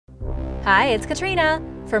Hi, it's Katrina!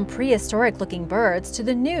 From prehistoric-looking birds to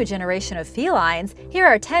the new generation of felines, here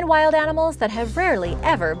are 10 wild animals that have rarely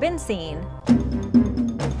ever been seen.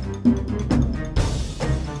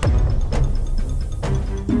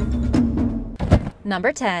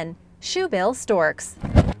 Number 10. Shoebill Storks.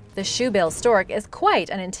 The shoebill stork is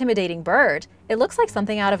quite an intimidating bird. It looks like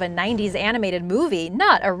something out of a 90s animated movie,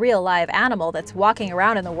 not a real live animal that's walking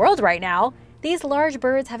around in the world right now. These large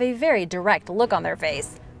birds have a very direct look on their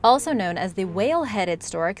face. Also known as the whale-headed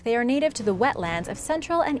stork, they are native to the wetlands of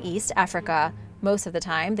Central and East Africa. Most of the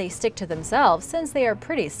time, they stick to themselves since they are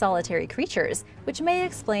pretty solitary creatures, which may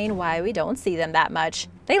explain why we don't see them that much.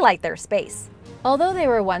 They like their space. Although they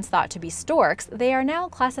were once thought to be storks, they are now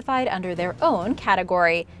classified under their own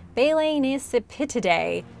category,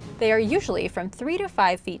 Balaenicipitidae. They are usually from 3 to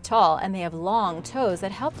 5 feet tall, and they have long toes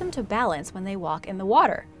that help them to balance when they walk in the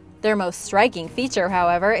water. Their most striking feature,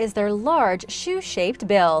 however, is their large shoe-shaped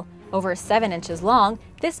bill. Over 7 inches long,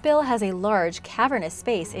 this bill has a large cavernous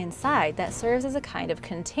space inside that serves as a kind of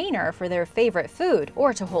container for their favorite food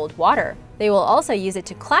or to hold water. They will also use it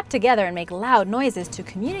to clap together and make loud noises to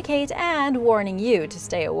communicate and warning you to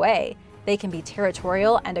stay away. They can be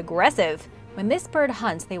territorial and aggressive. When this bird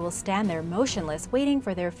hunts, they will stand there motionless, waiting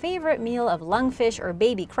for their favorite meal of lungfish or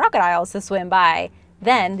baby crocodiles to swim by.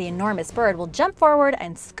 Then, the enormous bird will jump forward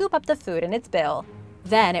and scoop up the food in its bill.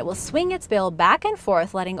 Then it will swing its bill back and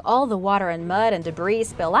forth, letting all the water and mud and debris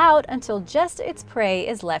spill out until just its prey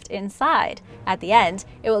is left inside. At the end,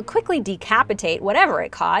 it will quickly decapitate whatever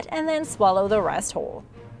it caught and then swallow the rest whole.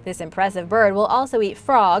 This impressive bird will also eat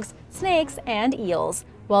frogs, snakes, and eels.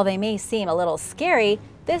 While they may seem a little scary,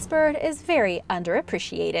 this bird is very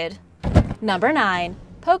underappreciated. Number 9.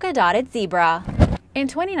 Polka-Dotted Zebra. In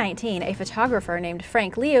 2019, a photographer named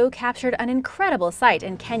Frank Liu captured an incredible sight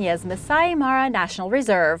in Kenya's Masai Mara National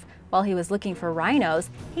Reserve. While he was looking for rhinos,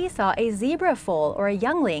 he saw a zebra foal or a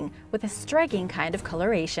youngling with a striking kind of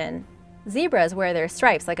coloration. Zebras wear their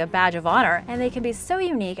stripes like a badge of honor, and they can be so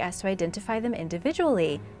unique as to identify them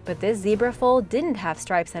individually. But this zebra foal didn't have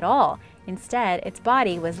stripes at all. Instead, its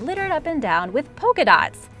body was littered up and down with polka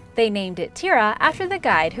dots. They named it Tira after the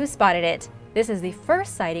guide who spotted it. This is the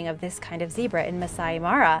first sighting of this kind of zebra in Masai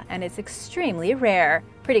Mara, and it's extremely rare.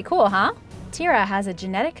 Pretty cool, huh? Tira has a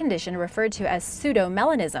genetic condition referred to as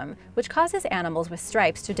pseudomelanism, which causes animals with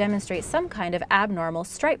stripes to demonstrate some kind of abnormal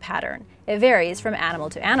stripe pattern. It varies from animal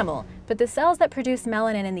to animal, but the cells that produce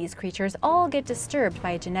melanin in these creatures all get disturbed by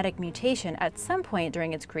a genetic mutation at some point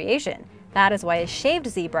during its creation. That is why a shaved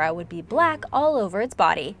zebra would be black all over its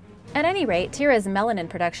body. At any rate, Tira's melanin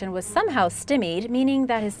production was somehow stymied, meaning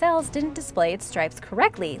that his cells didn't display its stripes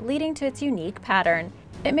correctly, leading to its unique pattern.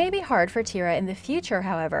 It may be hard for Tira in the future,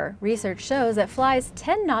 however. Research shows that flies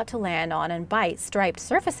tend not to land on and bite striped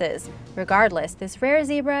surfaces. Regardless, this rare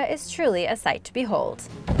zebra is truly a sight to behold.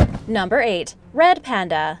 Number 8. Red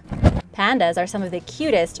panda. Pandas are some of the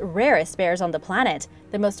cutest, rarest bears on the planet.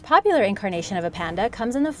 The most popular incarnation of a panda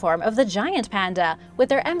comes in the form of the giant panda, with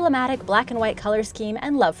their emblematic black and white color scheme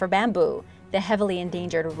and love for bamboo. The heavily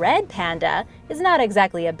endangered red panda is not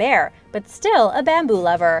exactly a bear, but still a bamboo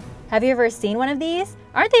lover. Have you ever seen one of these?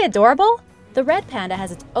 Aren't they adorable? The red panda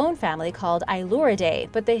has its own family called Ailuridae,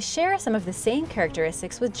 but they share some of the same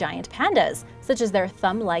characteristics with giant pandas, such as their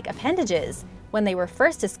thumb-like appendages. When they were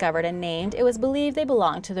first discovered and named, it was believed they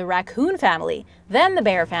belonged to the raccoon family, then the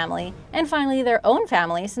bear family, and finally their own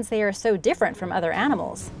family since they are so different from other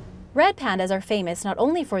animals. Red pandas are famous not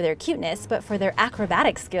only for their cuteness, but for their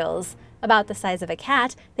acrobatic skills. About the size of a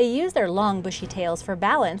cat, they use their long bushy tails for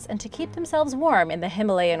balance and to keep themselves warm in the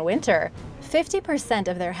Himalayan winter. 50%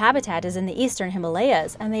 of their habitat is in the eastern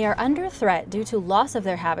Himalayas, and they are under threat due to loss of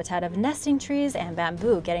their habitat of nesting trees and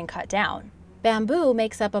bamboo getting cut down. Bamboo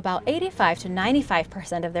makes up about 85 to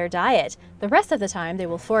 95% of their diet. The rest of the time, they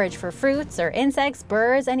will forage for fruits or insects,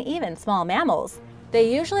 birds, and even small mammals.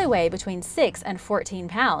 They usually weigh between 6 and 14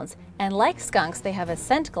 pounds, and like skunks, they have a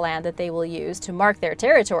scent gland that they will use to mark their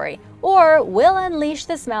territory, or will unleash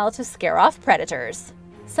the smell to scare off predators.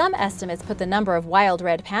 Some estimates put the number of wild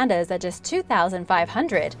red pandas at just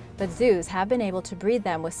 2,500, but zoos have been able to breed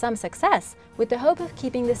them with some success, with the hope of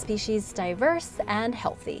keeping the species diverse and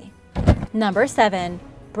healthy. Number 7.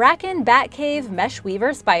 Bracken Batcave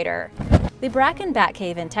Meshweaver Spider. The Bracken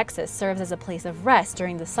Batcave in Texas serves as a place of rest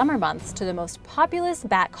during the summer months to the most populous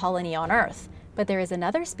bat colony on Earth. But there is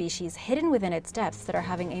another species hidden within its depths that are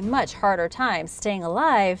having a much harder time staying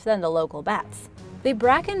alive than the local bats. The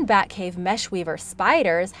Bracken Batcave Meshweaver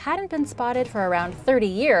spiders hadn't been spotted for around 30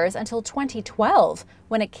 years until 2012,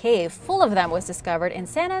 when a cave full of them was discovered in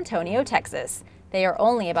San Antonio, Texas. They are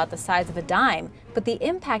only about the size of a dime, but the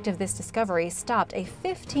impact of this discovery stopped a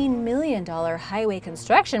 $15 million highway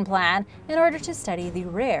construction plan in order to study the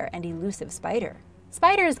rare and elusive spider.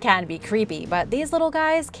 Spiders can be creepy, but these little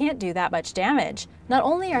guys can't do that much damage. Not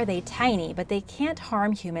only are they tiny, but they can't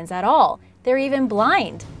harm humans at all. They're even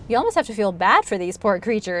blind. You almost have to feel bad for these poor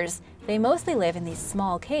creatures. They mostly live in these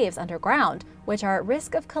small caves underground, which are at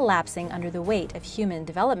risk of collapsing under the weight of human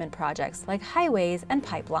development projects like highways and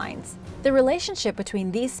pipelines. The relationship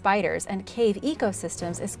between these spiders and cave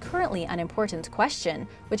ecosystems is currently an important question,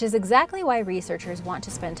 which is exactly why researchers want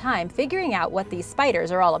to spend time figuring out what these spiders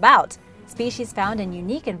are all about. Species found in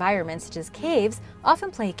unique environments such as caves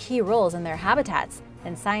often play key roles in their habitats,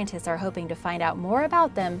 and scientists are hoping to find out more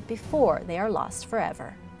about them before they are lost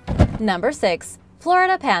forever. Number 6.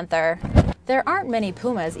 Florida panther. There aren't many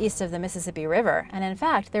pumas east of the Mississippi River, and in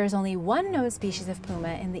fact, there is only one known species of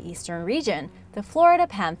puma in the eastern region, the Florida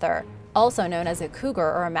panther. Also known as a cougar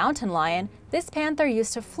or a mountain lion, this panther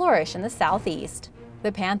used to flourish in the southeast.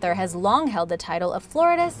 The panther has long held the title of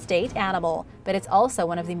Florida's state animal, but it's also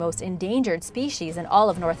one of the most endangered species in all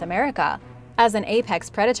of North America. As an apex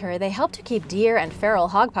predator, they help to keep deer and feral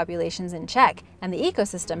hog populations in check and the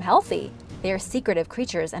ecosystem healthy. They are secretive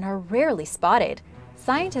creatures and are rarely spotted.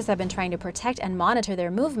 Scientists have been trying to protect and monitor their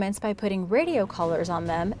movements by putting radio collars on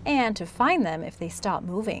them and to find them if they stop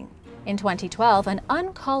moving. In 2012, an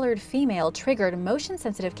uncollared female triggered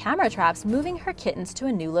motion-sensitive camera traps, moving her kittens to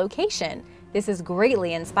a new location. This is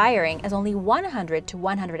greatly inspiring, as only 100 to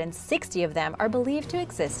 160 of them are believed to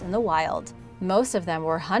exist in the wild. Most of them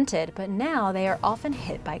were hunted, but now they are often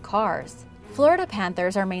hit by cars. Florida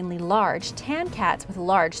panthers are mainly large, tan cats with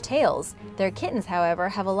large tails. Their kittens, however,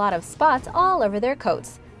 have a lot of spots all over their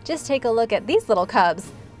coats. Just take a look at these little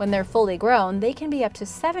cubs. When they're fully grown, they can be up to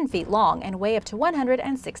 7 feet long and weigh up to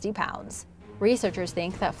 160 pounds. Researchers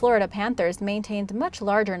think that Florida panthers maintained much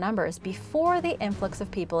larger numbers before the influx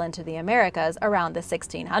of people into the Americas around the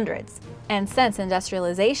 1600s. And since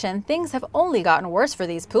industrialization, things have only gotten worse for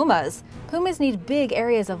these pumas. Pumas need big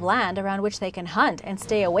areas of land around which they can hunt and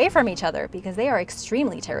stay away from each other because they are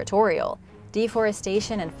extremely territorial.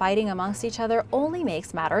 Deforestation and fighting amongst each other only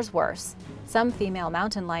makes matters worse. Some female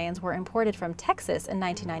mountain lions were imported from Texas in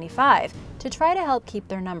 1995 to try to help keep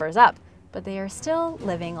their numbers up, but they are still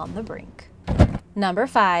living on the brink. Number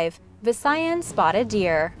 5. Visayan spotted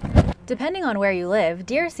deer. Depending on where you live,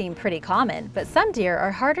 deer seem pretty common, but some deer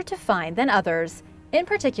are harder to find than others. In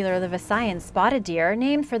particular, the Visayan spotted deer,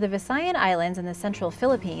 named for the Visayan Islands in the central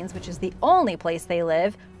Philippines, which is the only place they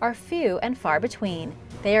live, are few and far between.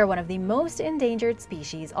 They are one of the most endangered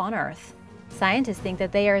species on Earth. Scientists think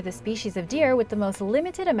that they are the species of deer with the most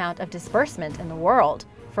limited amount of disbursement in the world.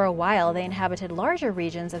 For a while, they inhabited larger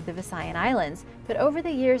regions of the Visayan Islands, but over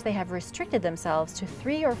the years they have restricted themselves to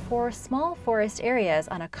 3 or 4 small forest areas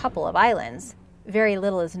on a couple of islands. Very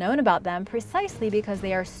little is known about them precisely because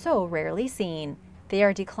they are so rarely seen. They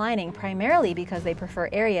are declining primarily because they prefer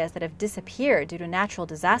areas that have disappeared due to natural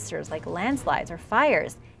disasters like landslides or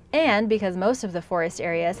fires, and because most of the forest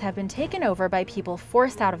areas have been taken over by people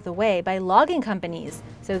forced out of the way by logging companies,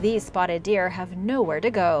 so these spotted deer have nowhere to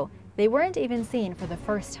go. They weren't even seen for the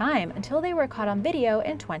first time until they were caught on video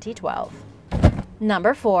in 2012.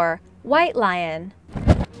 Number 4. White lion.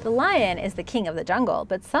 The lion is the king of the jungle,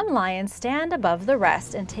 but some lions stand above the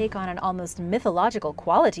rest and take on an almost mythological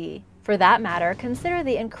quality. For that matter, consider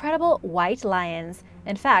the incredible white lions.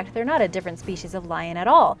 In fact, they're not a different species of lion at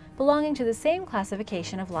all, belonging to the same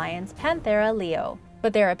classification of lions, Panthera leo.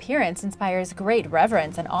 But their appearance inspires great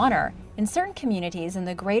reverence and honor. In certain communities in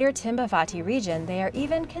the greater Timbavati region, they are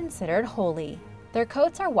even considered holy. Their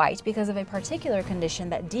coats are white because of a particular condition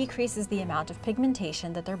that decreases the amount of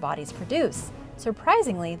pigmentation that their bodies produce.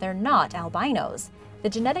 Surprisingly, they're not albinos. The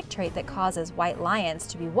genetic trait that causes white lions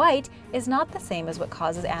to be white is not the same as what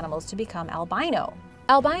causes animals to become albino.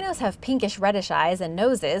 Albinos have pinkish-reddish eyes and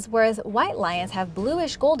noses, whereas white lions have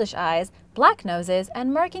bluish-goldish eyes, black noses,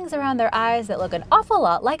 and markings around their eyes that look an awful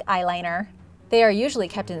lot like eyeliner. They are usually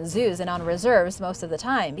kept in zoos and on reserves most of the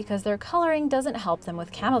time because their coloring doesn't help them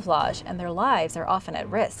with camouflage and their lives are often at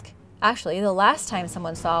risk. Actually, the last time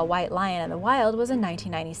someone saw a white lion in the wild was in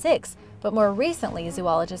 1996, but more recently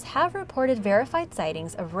zoologists have reported verified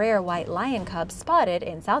sightings of rare white lion cubs spotted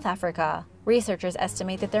in South Africa. Researchers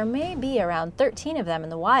estimate that there may be around 13 of them in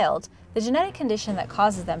the wild. The genetic condition that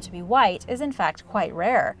causes them to be white is in fact quite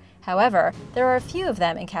rare. However, there are a few of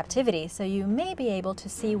them in captivity, so you may be able to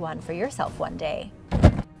see one for yourself one day.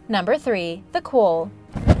 Number 3. The quoll.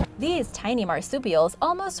 These tiny marsupials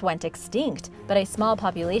almost went extinct, but a small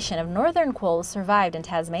population of northern quolls survived in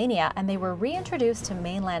Tasmania and they were reintroduced to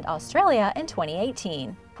mainland Australia in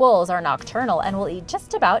 2018. Quolls are nocturnal and will eat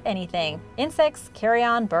just about anything: insects,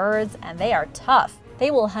 carrion, birds, and they are tough.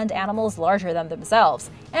 They will hunt animals larger than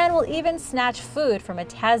themselves, and will even snatch food from a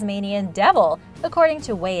Tasmanian devil, according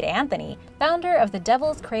to Wade Anthony, founder of the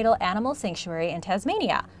Devil's Cradle Animal Sanctuary in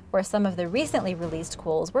Tasmania, where some of the recently released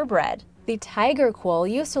quolls were bred. The tiger quoll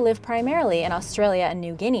used to live primarily in Australia and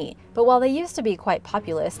New Guinea, but while they used to be quite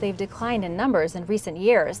populous, they've declined in numbers in recent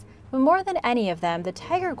years. But more than any of them, the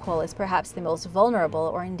tiger quoll is perhaps the most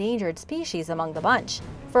vulnerable or endangered species among the bunch.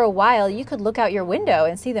 For a while, you could look out your window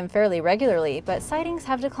and see them fairly regularly, but sightings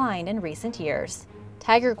have declined in recent years.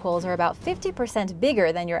 Tiger quolls are about 50%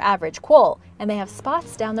 bigger than your average quoll, and they have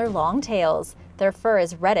spots down their long tails. Their fur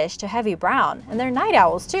is reddish to heavy brown, and they're night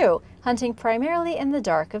owls too, hunting primarily in the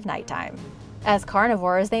dark of nighttime. As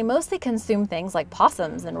carnivores, they mostly consume things like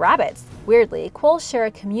possums and rabbits. Weirdly, quolls share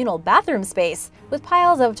a communal bathroom space, with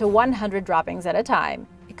piles of up to 100 droppings at a time.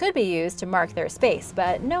 It could be used to mark their space,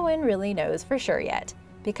 but no one really knows for sure yet.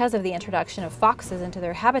 Because of the introduction of foxes into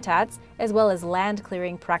their habitats, as well as land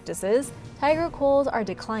clearing practices, tiger quolls are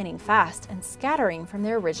declining fast and scattering from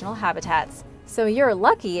their original habitats. So you're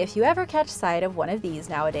lucky if you ever catch sight of one of these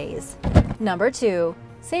nowadays. Number 2.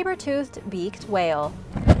 Saber-toothed beaked whale.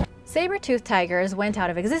 Saber-toothed tigers went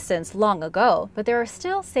out of existence long ago, but there are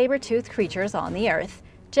still saber-toothed creatures on the earth,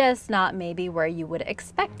 just not maybe where you would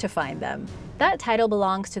expect to find them. That title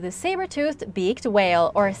belongs to the saber-toothed beaked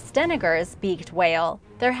whale, or Steneger's beaked whale.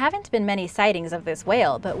 There haven't been many sightings of this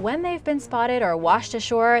whale, but when they've been spotted or washed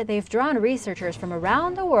ashore, they've drawn researchers from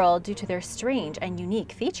around the world due to their strange and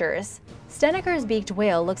unique features. Steneger's beaked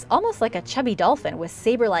whale looks almost like a chubby dolphin with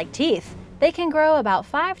saber-like teeth. They can grow about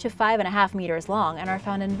 5 to 5.5 meters long and are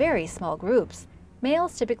found in very small groups.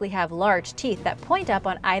 Males typically have large teeth that point up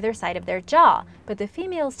on either side of their jaw, but the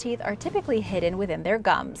female's teeth are typically hidden within their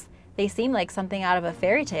gums. They seem like something out of a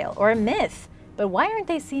fairy tale or a myth. But why aren't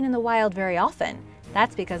they seen in the wild very often?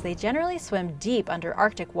 That's because they generally swim deep under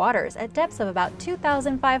Arctic waters at depths of about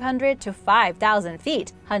 2,500 to 5,000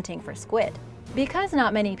 feet, hunting for squid. Because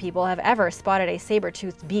not many people have ever spotted a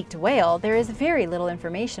saber-toothed beaked whale, there is very little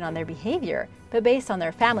information on their behavior. But based on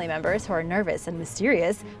their family members who are nervous and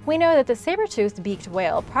mysterious, we know that the saber-toothed beaked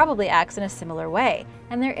whale probably acts in a similar way,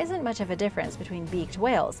 and there isn't much of a difference between beaked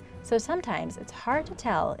whales, so sometimes it's hard to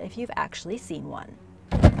tell if you've actually seen one.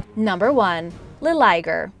 Number 1.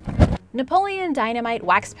 Liger. Napoleon Dynamite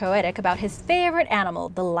waxed poetic about his favorite animal,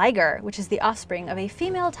 the liger, which is the offspring of a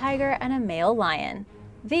female tiger and a male lion.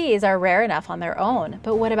 These are rare enough on their own,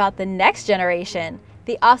 but what about the next generation?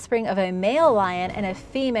 The offspring of a male lion and a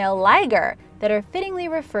female liger that are fittingly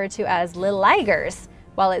referred to as ligers.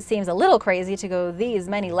 While it seems a little crazy to go these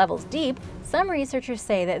many levels deep, some researchers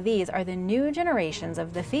say that these are the new generations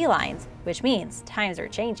of the felines, which means times are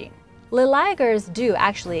changing. Ligers do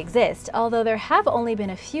actually exist, although there have only been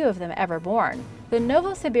a few of them ever born. The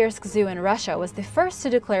Novosibirsk Zoo in Russia was the first to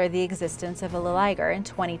declare the existence of a liger in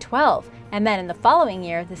 2012, and then in the following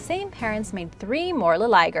year, the same parents made 3 more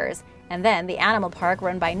ligers. And then the animal park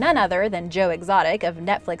run by none other than Joe Exotic of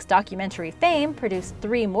Netflix documentary fame produced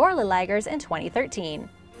 3 more ligers in 2013.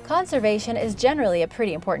 Conservation is generally a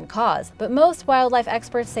pretty important cause, but most wildlife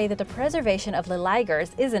experts say that the preservation of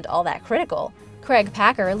ligers isn't all that critical. Craig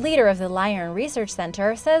Packer, leader of the Lion Research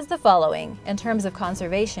Center, says the following: in terms of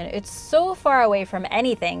conservation, it's so far away from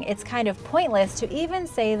anything, it's kind of pointless to even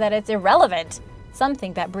say that it's irrelevant. Some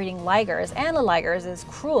think that breeding ligers and ligers is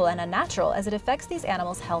cruel and unnatural as it affects these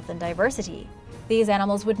animals' health and diversity. These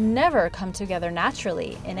animals would never come together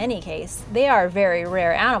naturally. In any case, they are very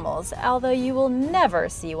rare animals, although you will never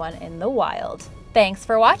see one in the wild. Thanks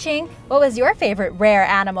for watching! What was your favorite rare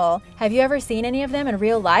animal? Have you ever seen any of them in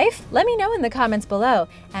real life? Let me know in the comments below.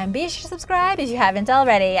 And be sure to subscribe if you haven't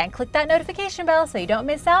already, and click that notification bell so you don't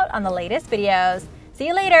miss out on the latest videos. See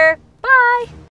you later! Bye!